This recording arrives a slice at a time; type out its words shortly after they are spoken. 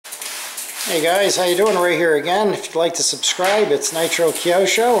Hey guys, how you doing? Right here again. If you'd like to subscribe, it's Nitro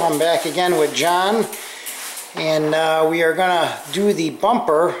Kyosho. I'm back again with John, and we are gonna do the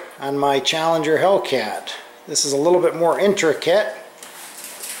bumper on my Challenger Hellcat. This is a little bit more intricate,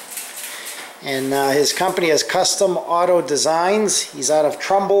 and his company is Custom Auto Designs. He's out of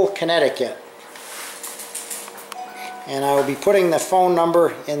Trumbull, Connecticut, and I will be putting the phone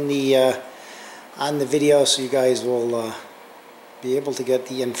number in the on the video so you guys will be able to get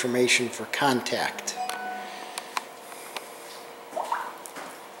the information for contact.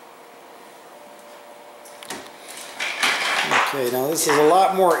 Okay, now this is a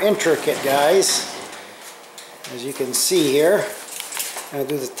lot more intricate, guys. As you can see here, I'm going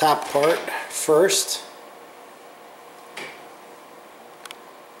to do the top part first.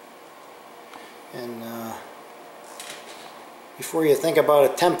 And before you think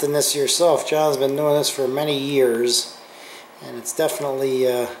about attempting this yourself, John's been doing this for many years. And it's definitely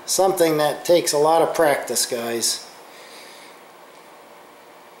something that takes a lot of practice, guys.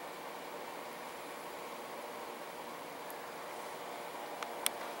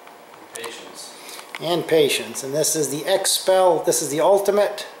 Patience. And patience. And this is the Xpel. This is the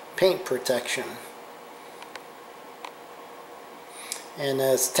ultimate paint protection. And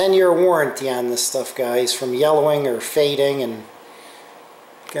it's 10-year warranty on this stuff, guys, from yellowing or fading. And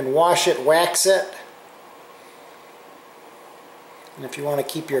you can wash it, wax it. And if you want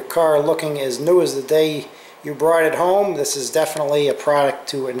to keep your car looking as new as the day you brought it home, this is definitely a product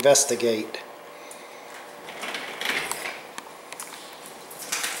to investigate.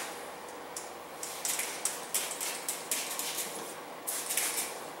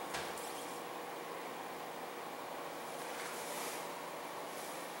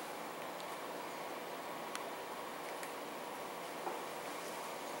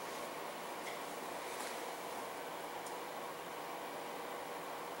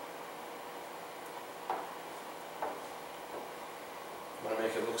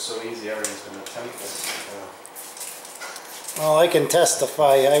 Make it look so easy, everyone's going to attempt this. Well, I can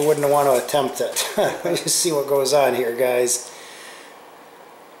testify I wouldn't want to attempt it. Let's just see what goes on here, guys.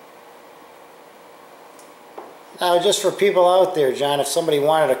 Now, just for people out there, John, if somebody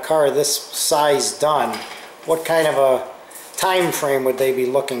wanted a car this size done, what kind of a time frame would they be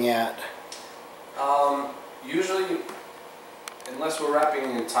looking at? Usually, unless we're wrapping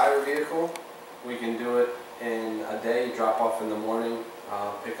the entire vehicle, we can do it in a day, drop off in the morning,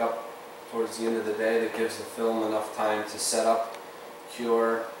 pick up towards the end of the day. That gives the film enough time to set up,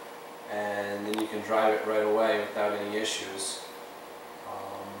 cure, and then you can drive it right away without any issues.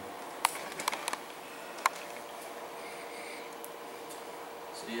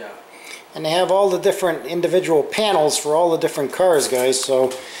 So yeah. And they have all the different individual panels for all the different cars, guys. So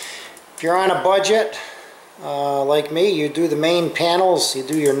if you're on a budget, like me, you do the main panels, you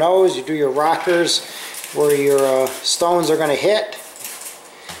do your nose, you do your rockers, where your stones are going to hit.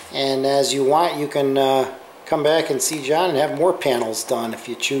 And as you want, you can come back and see John and have more panels done if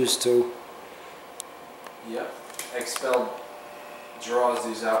you choose to. Yep. Xpel draws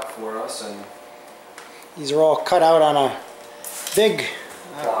these out for us, and these are all cut out on a big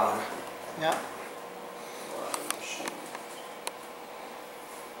yeah.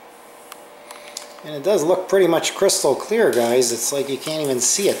 And it does look pretty much crystal clear, guys. It's like you can't even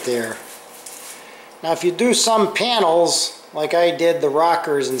see it there. Now, if you do some panels, like I did, the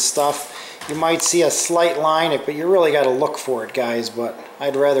rockers and stuff, you might see a slight line, but you really got to look for it, guys. But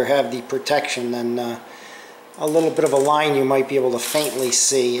I'd rather have the protection than a little bit of a line you might be able to faintly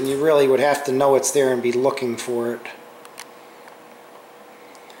see, and you really would have to know it's there and be looking for it.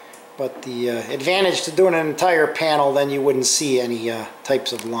 But the advantage to doing an entire panel, then you wouldn't see any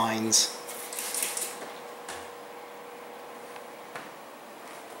types of lines.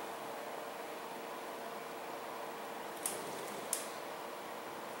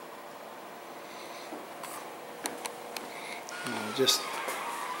 Just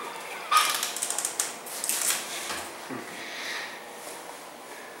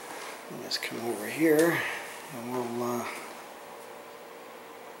come over here and we'll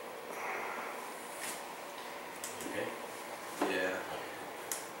okay. Yeah,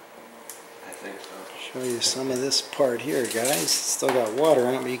 I think so. Show you some of this part here, guys. It's still got water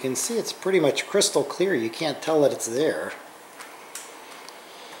on it, but you can see it's pretty much crystal clear. You can't tell that it's there.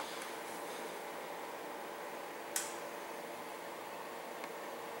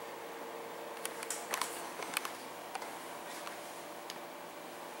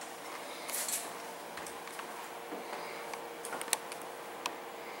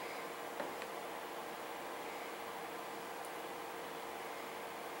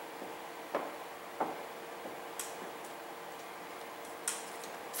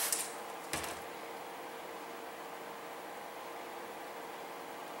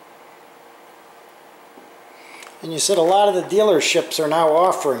 And you said a lot of the dealerships are now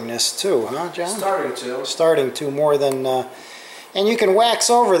offering this too, huh, John? Starting to. Starting to, more than... and you can wax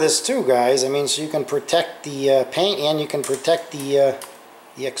over this too, guys. I mean, so you can protect the paint and you can protect the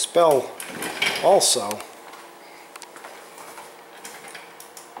Xpel also.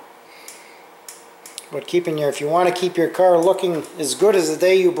 But if you want to keep your car looking as good as the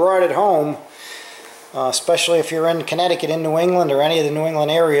day you brought it home, especially if you're in Connecticut, in New England, or any of the New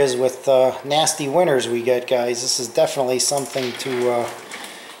England areas with nasty winters we get, guys, this is definitely something to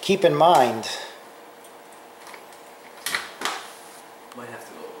keep in mind. Might have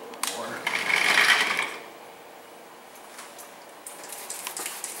to go a little bit more.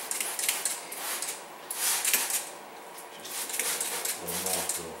 Just a little more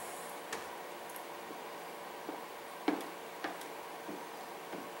through.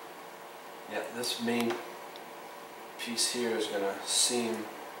 Yeah, this main piece here is going to seam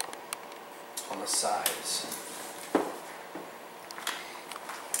on the sides.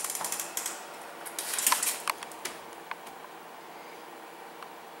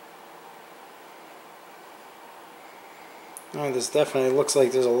 Oh, this definitely looks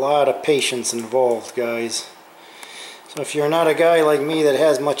like there's a lot of patience involved, guys. So if you're not a guy like me that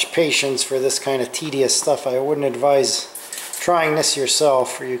has much patience for this kind of tedious stuff, I wouldn't advise trying this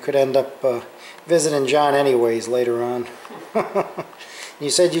yourself, or you could end up visiting John anyways later on. You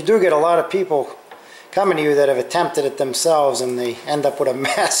said you do get a lot of people coming to you that have attempted it themselves and they end up with a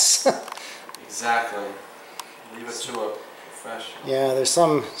mess. Exactly. Leave it to a professional. Yeah, there's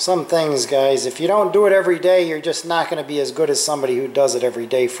some things, guys, if you don't do it every day, you're just not going to be as good as somebody who does it every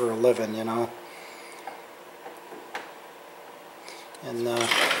day for a living, you know. And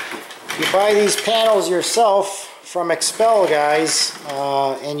if you buy these panels yourself from Xpel, guys,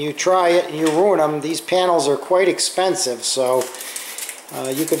 and you try it and you ruin them, these panels are quite expensive, so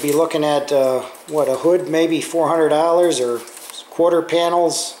you could be looking at what, a hood maybe $400, or quarter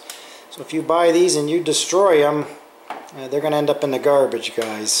panels. So if you buy these and you destroy them, they're going to end up in the garbage,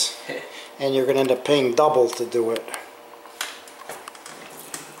 guys, and you're going to end up paying double to do it.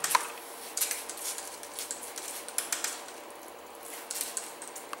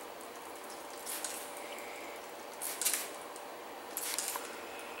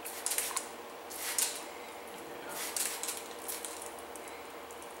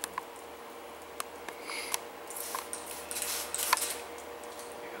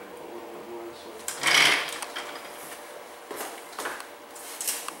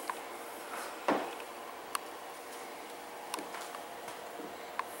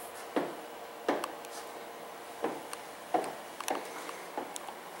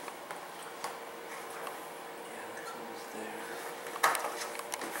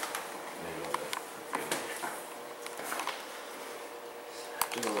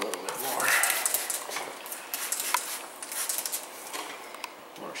 Do a little bit more.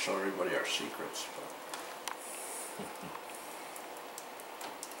 I want to show everybody our secrets.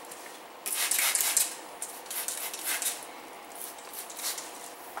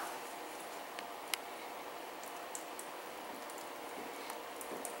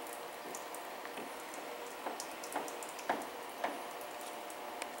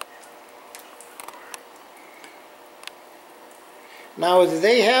 Now, do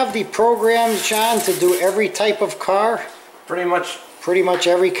they have the programs, John, to do every type of car? Pretty much. Pretty much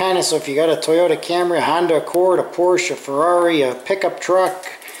every kind of, so if you got a Toyota Camry, a Honda Accord, a Porsche, a Ferrari, a pickup truck,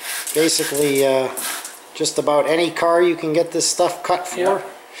 basically just about any car you can get this stuff cut for. Yeah.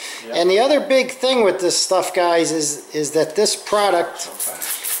 Yeah. And the other big thing with this stuff, guys, is that this product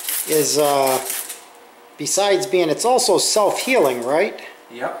is, besides being, it's also self-healing, right?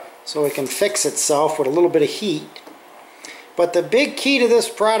 Yep. So it can fix itself with a little bit of heat. But the big key to this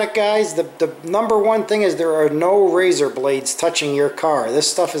product, guys, the number one thing is there are no razor blades touching your car. This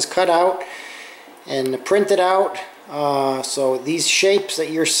stuff is cut out and printed out, so these shapes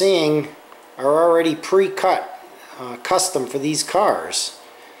that you're seeing are already pre-cut, custom for these cars.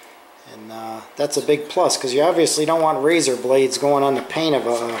 And that's a big plus, because you obviously don't want razor blades going on the paint of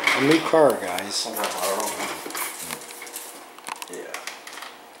a new car, guys.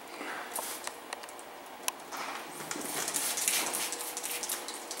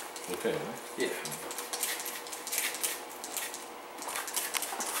 Okay, right? Yeah.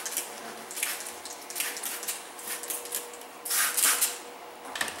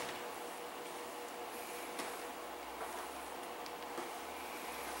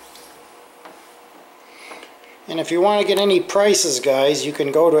 And if you want to get any prices, guys, you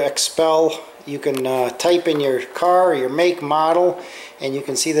can go to Xpel. You can type in your car, your make, model, and you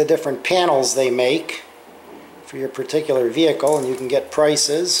can see the different panels they make for your particular vehicle, and you can get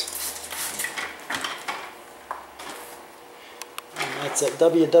prices. It's at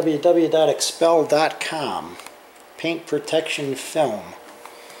www.xpel.com. Paint protection film.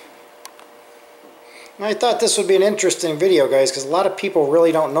 And I thought this would be an interesting video, guys, because a lot of people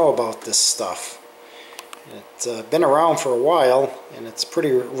really don't know about this stuff. It's been around for a while, and it's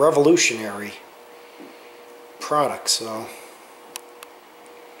pretty revolutionary product. So,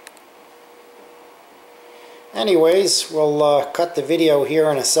 anyways, we'll cut the video here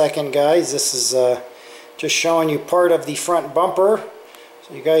in a second, guys. This is just showing you part of the front bumper,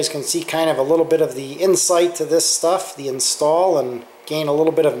 so you guys can see kind of a little bit of the insight to this stuff, the install, and gain a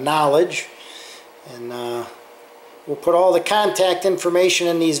little bit of knowledge. And we'll put all the contact information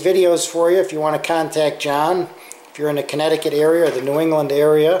in these videos for you if you want to contact John, if you're in the Connecticut area or the New England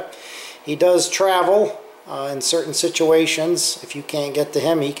area. He does travel in certain situations. If you can't get to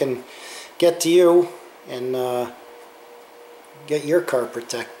him, he can get to you and get your car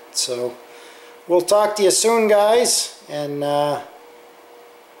protected. So we'll talk to you soon, guys, and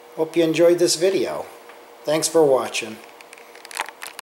hope you enjoyed this video. Thanks for watching.